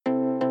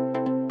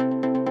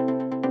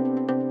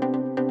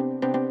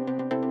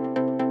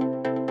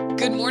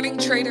Good morning,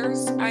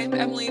 traders. I'm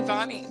Emily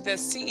Vani, the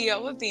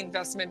CEO of the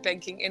Investment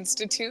Banking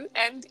Institute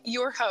and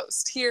your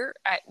host here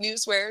at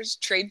NewsWare's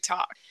Trade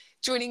Talk.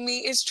 Joining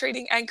me is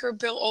trading anchor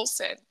Bill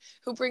Olson,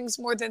 who brings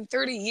more than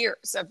 30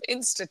 years of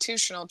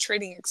institutional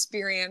trading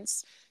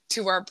experience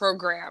to our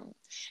program.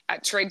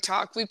 At Trade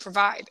Talk, we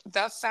provide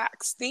the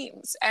facts,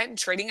 themes, and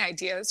trading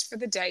ideas for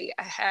the day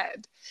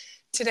ahead.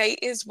 Today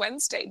is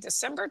Wednesday,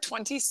 December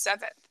 27th.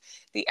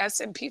 The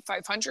S&P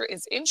 500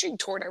 is inching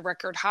toward a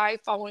record high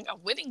following a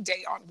winning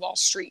day on Wall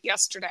Street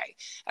yesterday.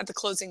 At the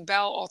closing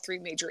bell, all three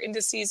major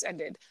indices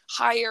ended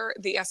higher.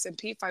 The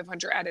S&P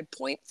 500 added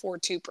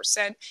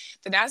 0.42%,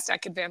 the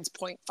Nasdaq advanced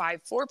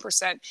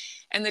 0.54%,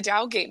 and the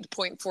Dow gained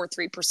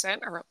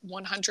 0.43%, or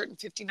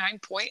 159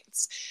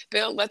 points.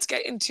 Bill, let's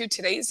get into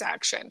today's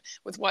action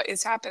with what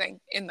is happening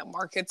in the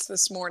markets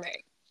this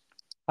morning.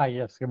 Hi,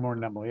 yes. Good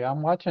morning, Emily.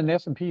 I'm watching the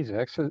S&Ps.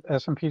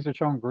 S&Ps are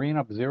showing green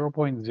up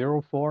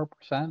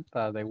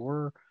 0.04%. They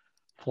were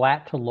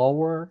flat to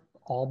lower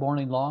all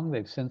morning long.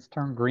 They've since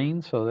turned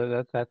green,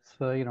 so that's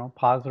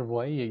positive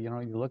way.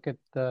 You look at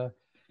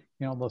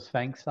those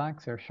FANG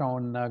stocks. They're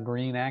showing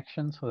green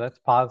action, so that's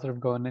positive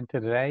going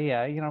into today.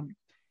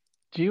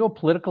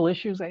 Geopolitical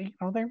issues, they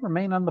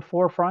remain on the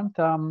forefront.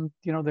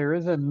 There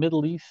is a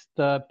Middle East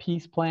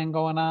peace plan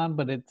going on,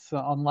 but it's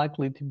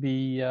unlikely to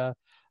be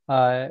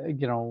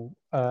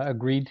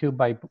agreed to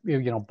by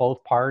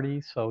both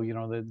parties. So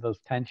those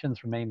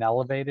tensions remain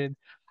elevated.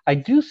 I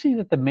do see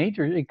that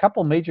a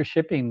couple major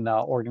shipping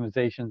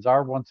organizations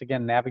are once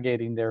again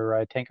navigating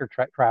their tanker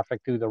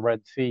traffic through the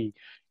Red Sea.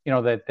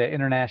 That the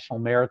International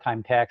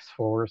Maritime Task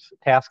Force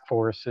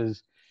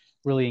is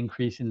really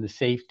increasing the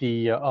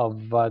safety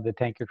of the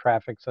tanker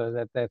traffic,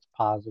 so that's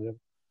positive.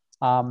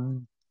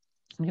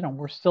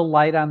 We're still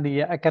light on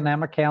the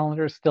economic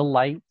calendar, still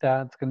light.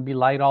 It's going to be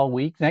light all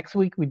week. Next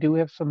week, we do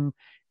have some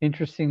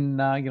interesting,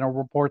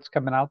 reports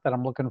coming out that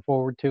I'm looking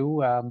forward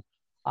to.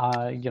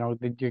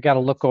 You got to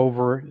look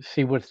over,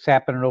 see what's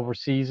happening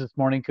overseas this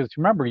morning, because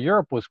remember,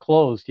 Europe was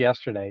closed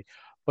yesterday.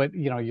 But,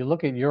 you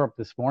look at Europe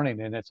this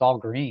morning and it's all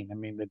green. I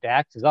mean, the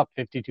DAX is up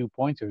 52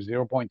 points or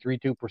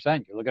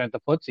 0.32%. You're looking at the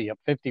FTSE up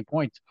 50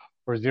 points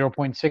or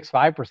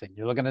 0.65%.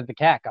 You're looking at the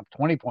CAC up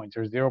 20 points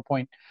or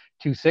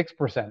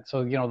 0.26%.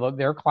 So,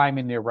 they're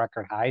climbing near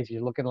record highs.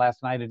 You're looking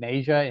last night in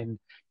Asia and,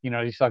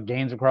 you saw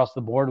gains across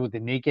the board with the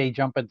Nikkei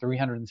jumping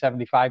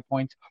 375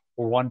 points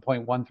or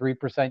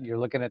 1.13%. You're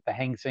looking at the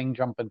Hang Seng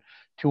jumping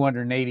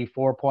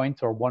 284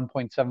 points or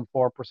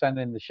 1.74%.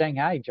 And the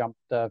Shanghai jumped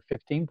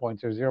 15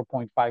 points or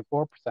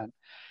 0.54%. The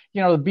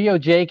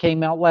BOJ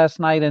came out last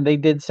night and they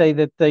did say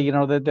that,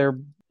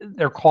 that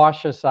they're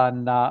cautious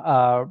on,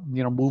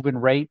 moving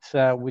rates,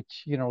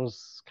 which,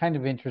 is kind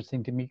of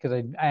interesting to me because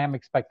I am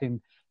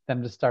expecting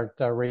them to start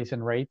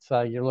raising rates.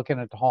 You're looking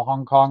at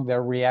Hong Kong,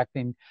 they're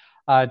reacting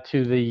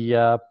to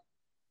the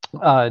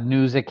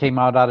news that came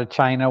out of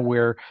China,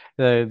 where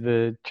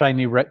the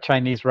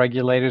Chinese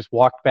regulators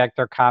walked back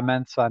their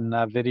comments on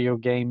video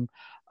game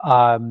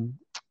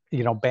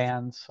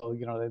bans. So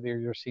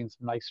you're seeing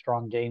some nice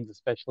strong gains,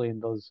 especially in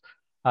those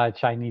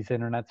Chinese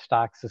internet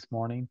stocks this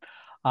morning.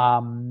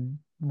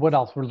 What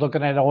else? We're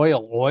looking at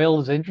oil. Oil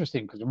is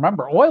interesting because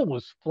remember, oil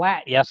was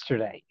flat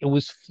yesterday. It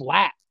was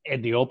flat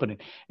at the opening,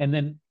 and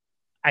then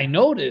I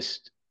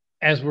noticed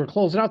as we're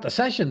closing out the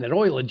session that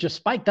oil had just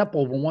spiked up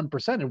over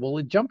 1%. Well,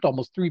 it jumped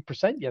almost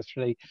 3%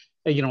 yesterday.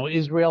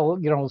 Israel,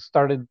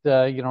 started,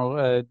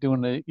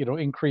 doing the,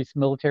 increased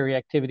military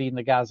activity in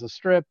the Gaza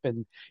Strip.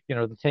 And,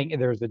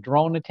 there was a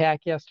drone attack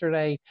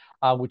yesterday,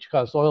 which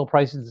caused oil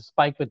prices to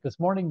spike. But this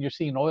morning, you're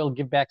seeing oil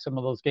give back some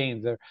of those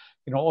gains.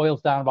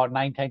 Oil's down about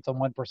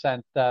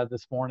 0.9%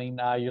 this morning.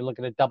 You're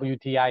looking at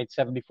WTI at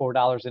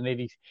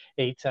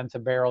 $74.88 a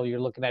barrel. You're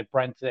looking at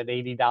Brent at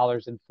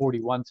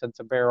 $80.41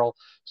 a barrel.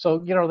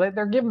 So,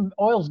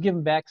 oil's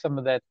giving back some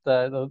of that,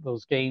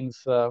 those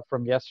gains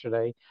from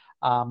yesterday.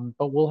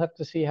 But we'll have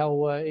to see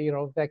how,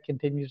 if that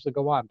continues to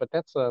go on. But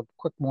that's a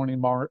quick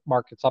morning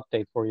markets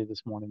update for you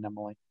this morning,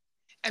 Emily.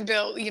 And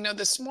Bill,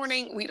 this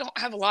morning we don't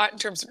have a lot in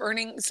terms of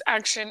earnings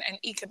action and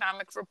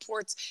economic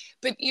reports,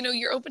 but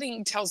your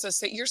opening tells us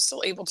that you're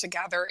still able to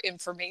gather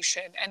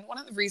information. And one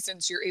of the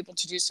reasons you're able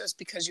to do so is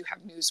because you have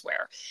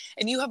NewsWare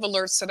and you have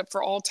alerts set up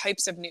for all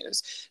types of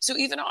news. So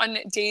even on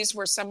days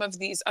where some of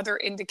these other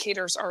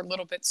indicators are a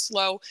little bit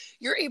slow,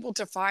 you're able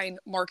to find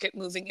market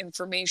moving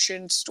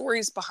information,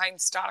 stories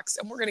behind stocks,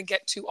 and we're going to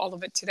get to all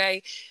of it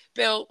today.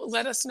 Bill,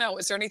 let us know,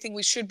 is there anything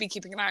we should be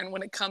keeping an eye on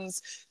when it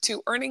comes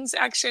to earnings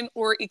action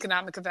or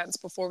economic events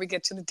before we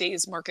get to the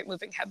day's market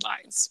moving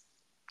headlines?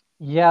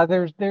 Yeah,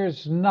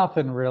 there's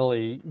nothing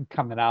really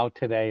coming out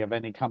today of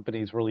any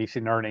companies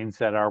releasing earnings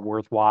that are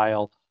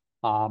worthwhile.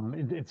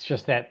 It's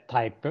just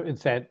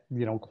it's that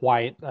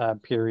quiet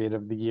period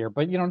of the year.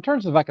 But in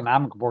terms of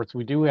economic reports,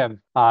 we do have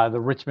the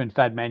Richmond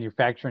Fed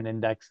Manufacturing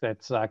Index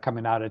that's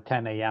coming out at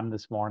 10 a.m.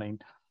 this morning.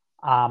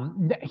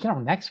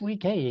 Next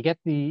week, hey, you get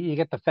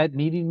the Fed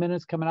meeting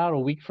minutes coming out a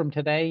week from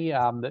today.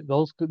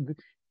 Those could,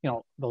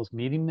 those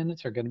meeting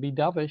minutes are going to be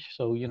dovish.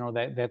 So,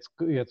 that's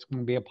good. It's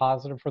going to be a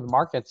positive for the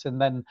markets.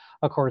 And then,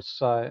 of course,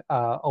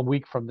 a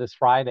week from this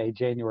Friday,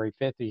 January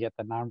 5th, you get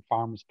the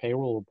non-farms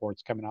payroll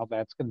reports coming out.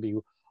 That's going to be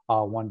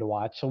one to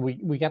watch. So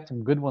we got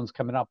some good ones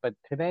coming up. But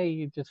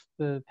today, just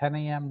the 10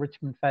 a.m.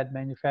 Richmond Fed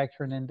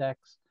Manufacturing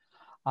Index.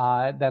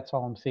 That's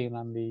all I'm seeing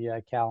on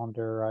the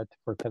calendar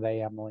for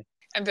today, Emily.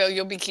 And Bill,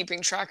 you'll be keeping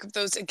track of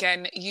those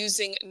again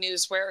using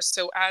NewsWare.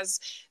 So as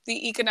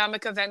the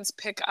economic events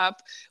pick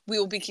up, we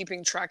will be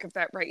keeping track of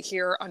that right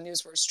here on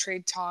NewsWare's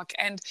Trade Talk.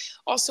 And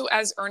also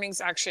as earnings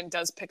action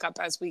does pick up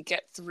as we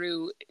get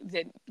through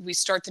we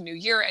start the new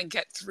year and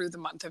get through the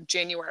month of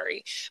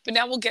January. But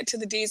now we'll get to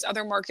the day's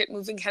other market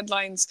moving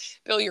headlines.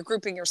 Bill, you're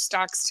grouping your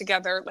stocks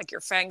together, like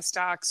your FANG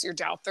stocks, your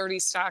Dow 30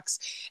 stocks,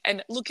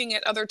 and looking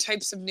at other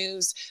types of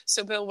news.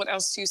 So Bill, what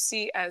else do you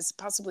see as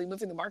possibly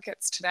moving the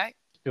markets today?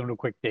 Doing a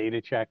quick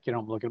data check.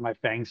 I'm looking at my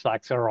FANG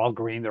stocks. They're all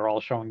green. They're all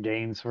showing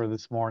gains for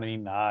this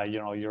morning.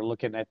 You're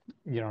looking at,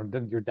 your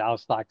Dow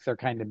stocks. They're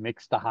kind of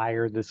mixed to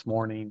higher this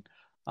morning.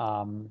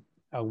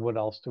 What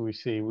else do we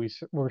see?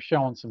 We're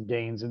showing some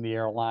gains in the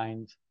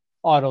airlines.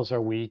 Autos are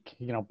weak.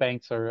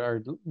 Banks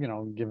are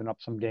giving up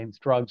some gains.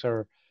 Drugs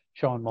are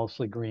showing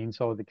mostly green.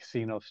 So are the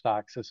casino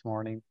stocks this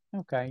morning.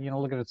 Okay.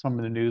 Looking at some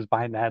of the news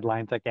behind the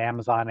headlines, like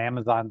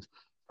Amazon's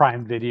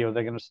Prime Video,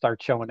 they're going to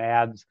start showing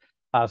ads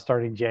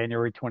starting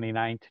January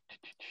 29th.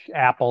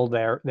 Apple,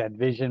 that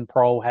Vision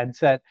Pro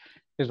headset.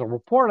 There's a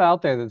report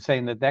out there that's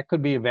saying that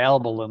could be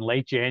available in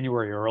late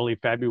January or early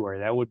February.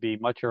 That would be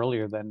much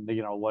earlier than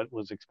what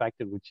was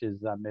expected, which is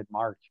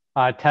mid-March.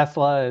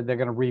 Tesla, they're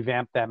going to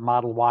revamp that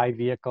Model Y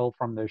vehicle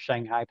from their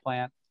Shanghai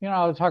plant.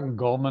 I was talking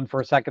Goldman for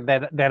a second.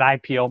 That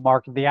IPO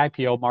market, the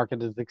IPO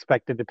market is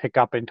expected to pick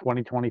up in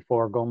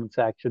 2024. Goldman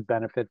Sachs should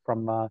benefit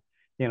from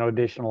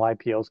additional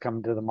IPOs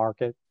coming to the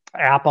market.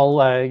 Apple,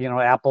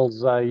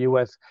 Apple's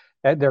U.S.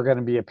 They're going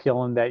to be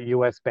appealing that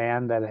U.S.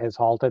 ban that has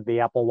halted the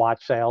Apple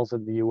Watch sales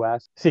in the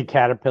U.S. See,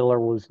 Caterpillar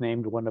was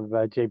named one of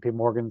J.P.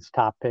 Morgan's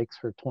top picks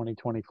for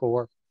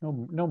 2024.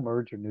 No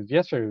merger news.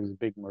 Yesterday was a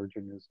big merger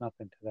news.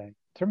 Nothing today. In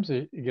terms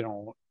of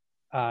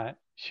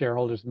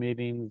shareholders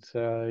meetings,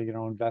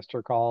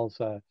 investor calls,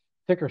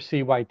 ticker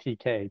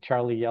CYTK,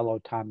 Charlie Yellow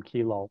Tom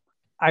Kilo.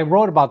 I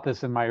wrote about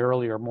this in my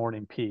earlier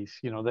morning piece.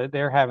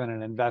 They're having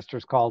an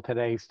investors call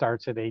today,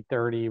 starts at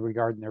 8:30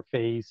 regarding their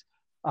phase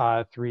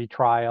 3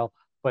 trial.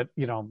 But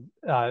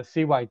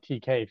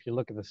CYTK, if you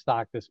look at the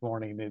stock this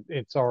morning,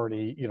 it's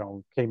already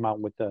came out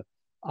with the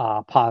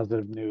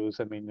positive news.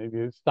 I mean,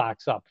 the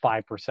stock's up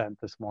 5%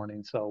 this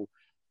morning, so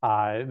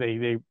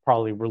they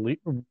probably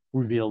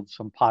revealed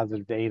some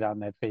positive data on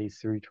that phase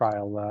 3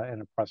 trial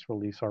in a press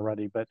release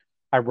already. But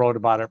I wrote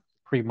about it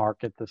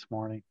pre-market this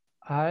morning.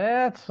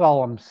 That's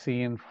all I'm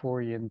seeing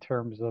for you in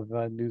terms of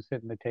news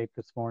hitting the tape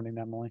this morning,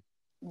 Emily.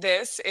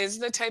 This is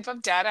the type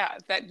of data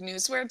that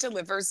NewsWare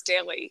delivers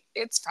daily.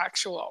 It's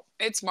factual,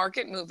 it's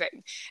market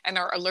moving, and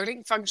our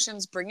alerting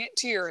functions bring it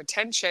to your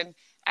attention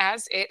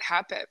as it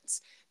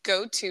happens.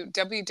 Go to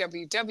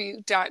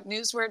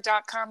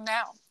www.newsware.com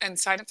now and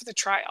sign up for the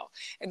trial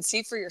and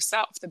see for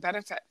yourself the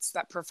benefits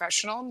that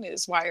professional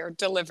Newswire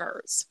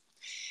delivers.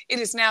 It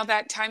is now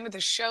that time of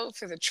the show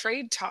for the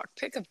Trade Talk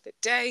pick of the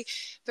day.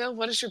 Bill,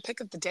 what is your pick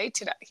of the day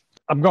today?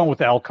 I'm going with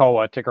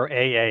Alcoa, ticker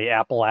AA,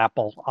 Apple.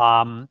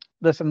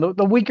 Listen,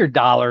 the weaker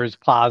dollar is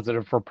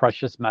positive for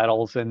precious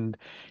metals. And,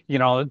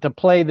 to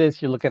play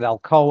this, you look at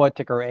Alcoa,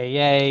 ticker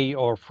AA,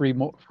 or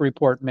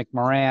Freeport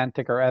McMoran,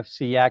 ticker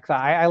FCX.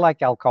 I like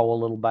Alcoa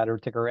a little better,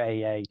 ticker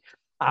AA.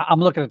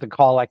 I'm looking at the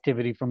call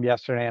activity from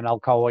yesterday in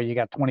Alcoa. You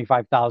got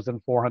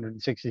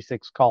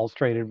 25,466 calls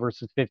traded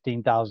versus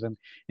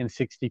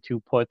 15,062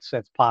 puts.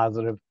 That's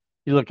positive.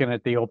 You're looking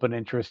at the open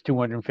interest,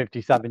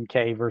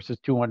 257K versus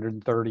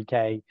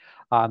 230K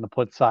on the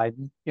put side.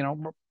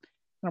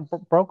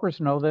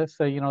 Brokers know this.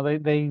 They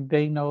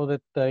know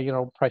that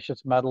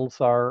precious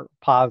metals are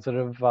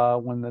positive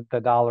when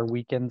the dollar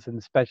weakens, and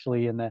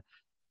especially in the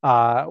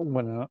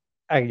when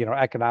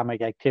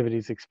economic activity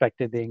is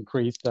expected to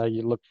increase.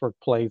 You look for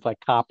plays like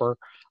copper,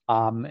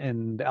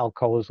 and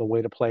Alcoa is a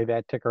way to play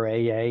that, ticker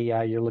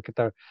AA. You look at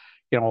the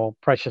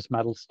precious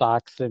metal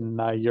stocks in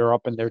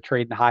Europe, and they're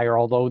trading higher,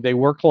 although they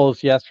were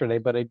closed yesterday.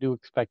 But I do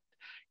expect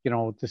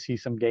to see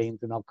some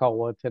gains in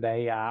Alcoa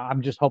today.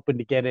 I'm just hoping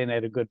to get in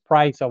at a good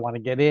price. I want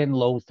to get in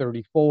low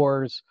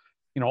 34s,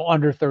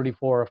 under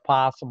 34 if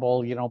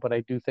possible, but I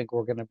do think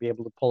we're going to be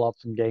able to pull out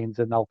some gains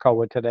in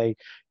Alcoa today,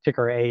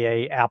 ticker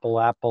AA,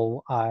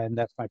 Apple, and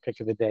that's my pick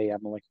of the day,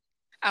 Emily.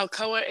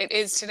 Alcoa, it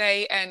is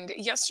today. And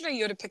yesterday,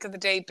 you had a pick of the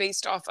day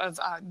based off of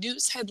a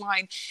news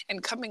headline.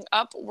 And coming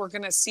up, we're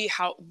going to see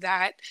how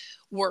that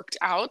worked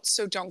out.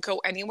 So don't go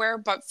anywhere.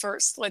 But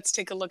first, let's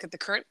take a look at the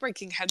current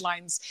breaking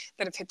headlines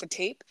that have hit the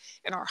tape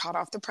in our hot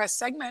off the press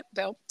segment.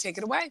 Bill, take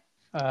it away.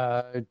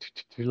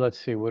 Let's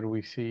see. What do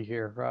we see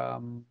here?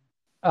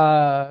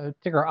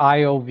 Ticker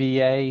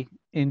IOVA,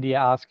 India,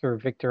 Oscar,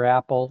 Victor,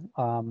 Apple.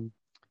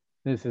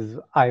 This is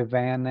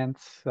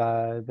Ivanance.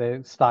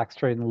 The stock's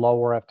trading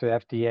lower after the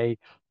FDA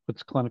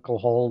puts clinical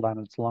hold on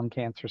its lung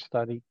cancer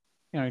study.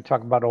 You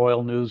talk about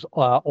oil news.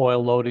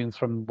 Oil loadings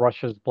from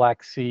Russia's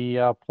Black Sea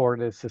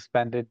port is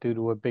suspended due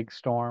to a big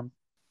storm.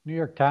 New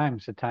York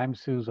Times. The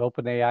Times sues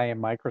OpenAI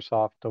and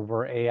Microsoft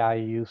over AI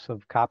use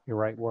of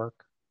copyright work.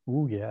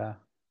 Ooh, yeah.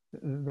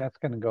 That's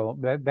going to go.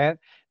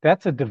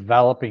 That's a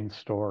developing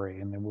story,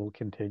 and it will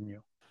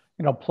continue.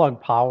 Plug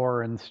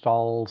Power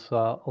installs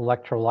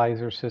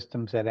electrolyzer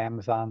systems at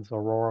Amazon's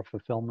Aurora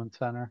Fulfillment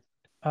Center.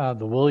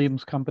 The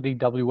Williams Company,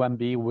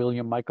 WMB,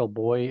 William Michael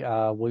Boy,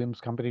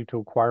 Williams Company to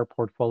acquire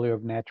portfolio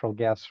of natural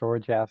gas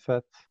storage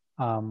assets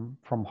from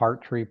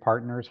Hartree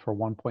Partners for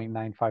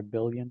 1.95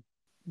 billion.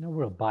 No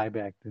real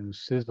buyback news.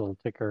 Sizzle,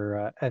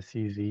 ticker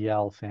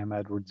SEZL, Sam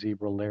Edwards,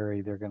 Zebra,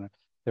 Larry.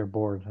 Their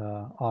board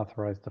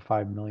authorized a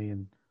 5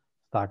 million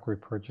stock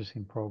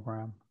repurchasing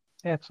program.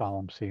 That's all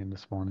I'm seeing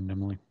this morning,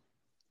 Emily.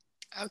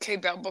 Okay,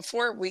 Bill,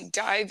 before we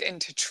dive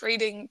into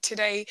trading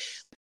today,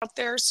 out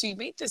there. So you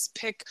made this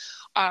pick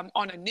on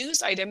a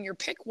news item. Your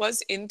pick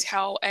was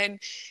Intel, and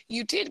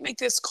you did make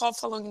this call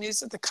following news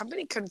that the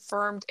company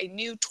confirmed a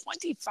new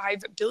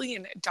 $25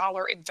 billion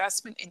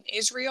investment in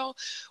Israel,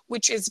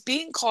 which is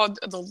being called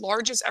the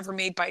largest ever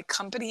made by a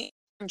company in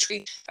the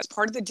country. As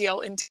part of the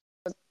deal,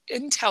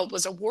 Intel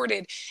was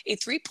awarded a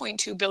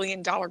 $3.2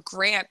 billion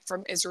grant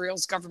from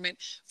Israel's government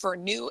for a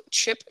new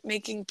chip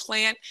making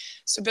plant.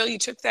 So, Bill, you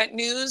took that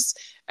news,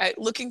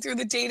 looking through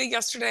the data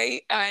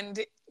yesterday, and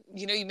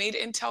you made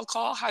Intel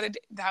call. How did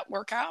that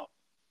work out?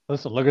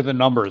 Listen, look at the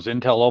numbers.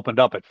 Intel opened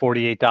up at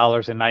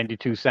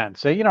 $48.92.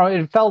 So,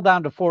 it fell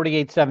down to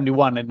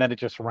 48.71 and then it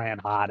just ran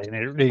hot and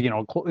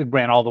it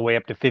ran all the way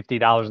up to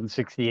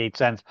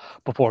 $50.68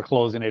 before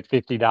closing at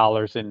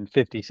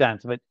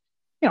 $50.50. But,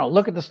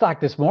 look at the stock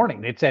this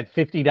morning. It's at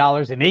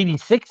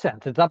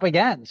 $50.86. It's up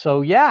again.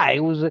 So, yeah,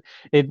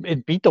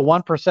 it beat the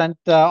 1%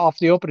 off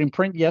the opening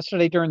print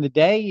yesterday during the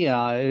day,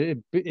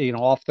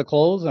 off the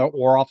close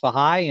or off the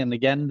high. And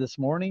again, this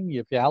morning,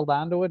 if you held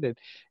on to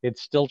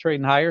it's still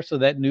trading higher. So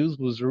that news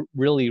was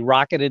really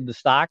rocketed the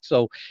stock.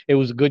 So it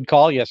was a good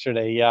call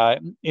yesterday.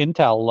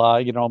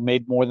 Intel,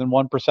 made more than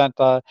 1%.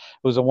 It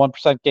was a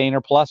 1%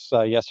 gainer plus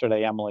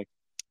yesterday, Emily.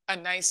 A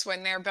nice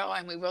win there, Bill.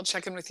 And we will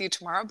check in with you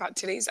tomorrow about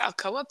today's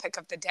Alcoa pick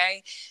of the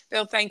day.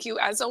 Bill, thank you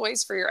as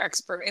always for your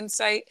expert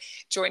insight.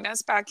 Join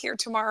us back here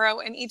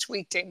tomorrow and each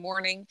weekday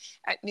morning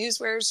at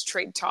NewsWare's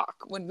Trade Talk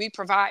when we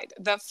provide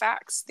the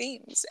facts,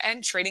 themes,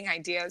 and trading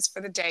ideas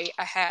for the day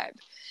ahead.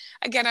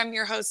 Again, I'm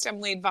your host,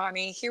 Emily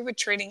Advani, here with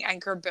trading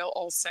anchor Bill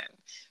Olson.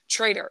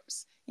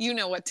 Traders, you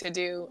know what to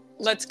do.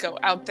 Let's go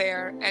out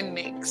there and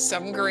make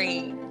some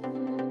green.